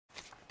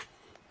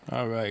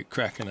Alright,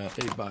 cracking a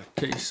 8-box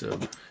case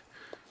of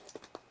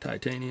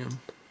titanium.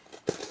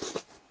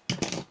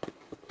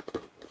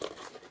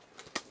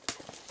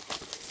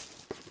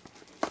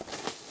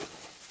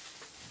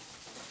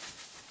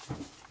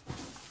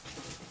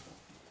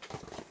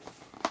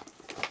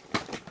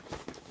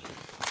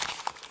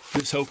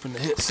 Just hoping to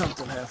hit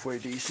something halfway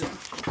decent.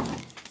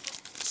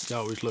 You're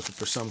always looking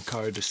for some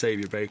card to save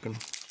your bacon.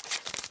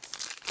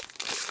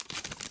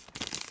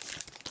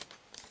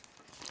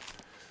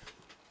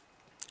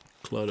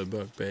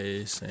 Clutterbuck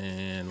base,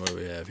 and what do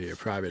we have here?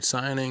 Private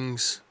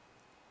signings.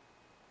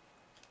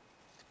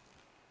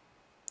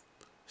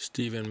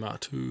 Stephen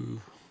Matu.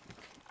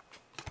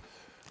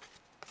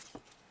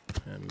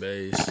 And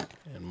base,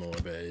 and more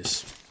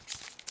base.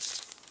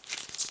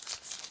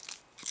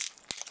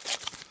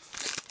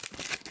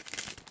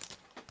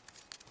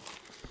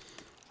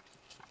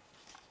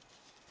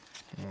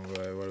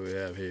 Alright, what do we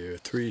have here?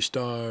 3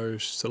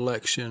 stars,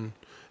 selection,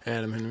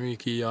 Adam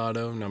Henrique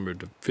auto,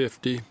 numbered to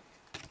 50.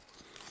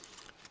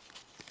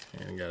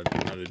 And got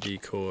another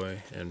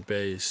decoy, and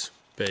base.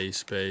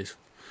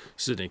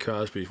 Sidney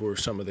Crosby for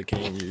some of the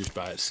game used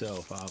by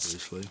itself,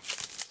 obviously.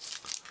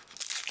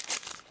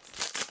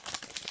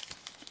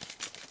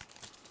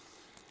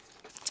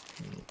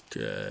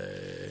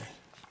 Okay.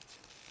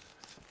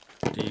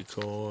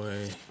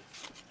 Decoy.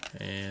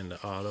 And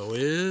the auto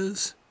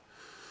is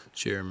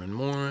Chairman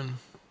Morin.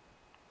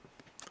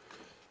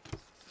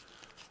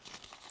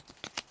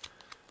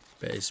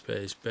 Base.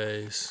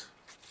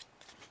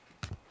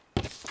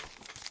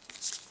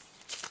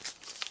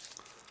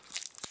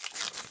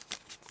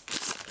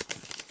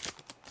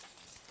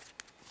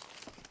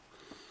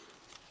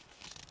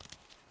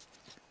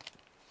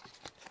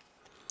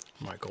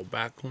 Michael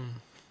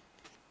Backlund.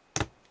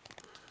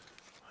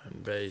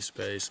 And base.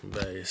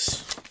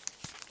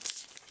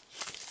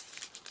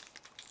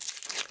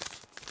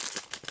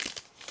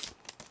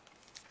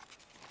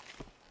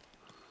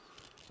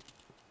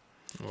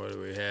 What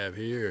do we have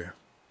here?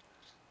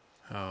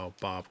 Oh,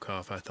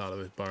 Bobkoff. I thought it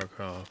was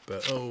Barkoff,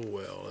 but oh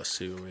well. Let's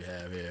see what we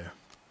have here.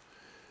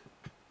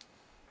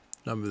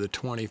 Number the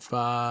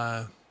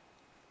 25.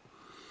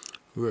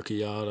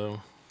 Rookie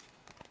auto.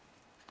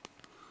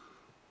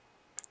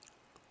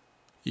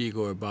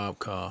 Igor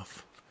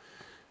Bobkoff.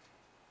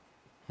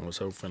 I was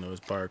hoping it was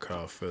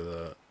Barkoff for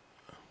the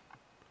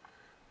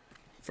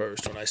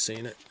first when I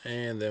seen it.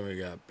 And then we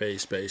got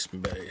base.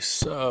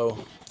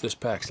 So this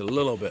pack's a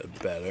little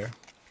bit better.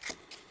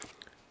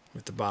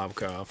 With the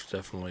Bobkoff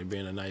definitely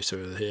being a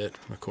nicer hit.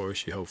 Of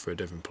course, you hope for a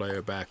different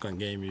player. Backlund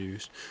game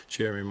used.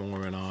 Jeremy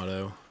Morin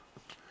auto.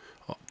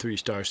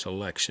 3-star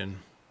selection.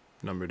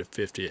 Number to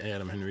 50,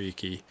 Adam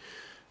Henrique.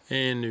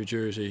 And New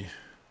Jersey,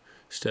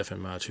 Stephen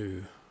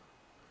Matu.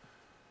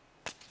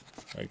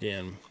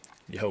 Again,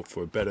 you hope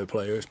for better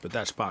players, but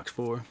that's box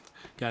 4.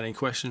 Got any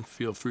questions?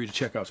 Feel free to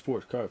check out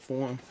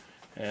Sportscardforum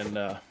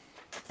and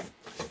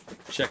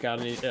check out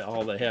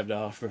all they have to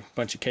offer. A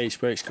bunch of case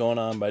breaks going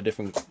on by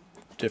different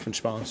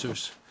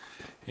sponsors.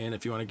 And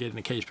if you want to get in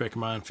a case break of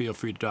mine, feel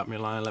free to drop me a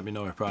line. Let me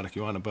know what product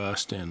you want to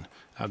bust, and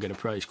I'll get a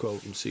price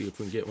quote and see if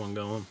we can get one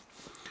going.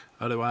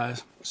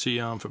 Otherwise, see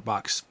you on for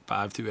box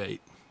 5 through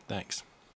 8. Thanks.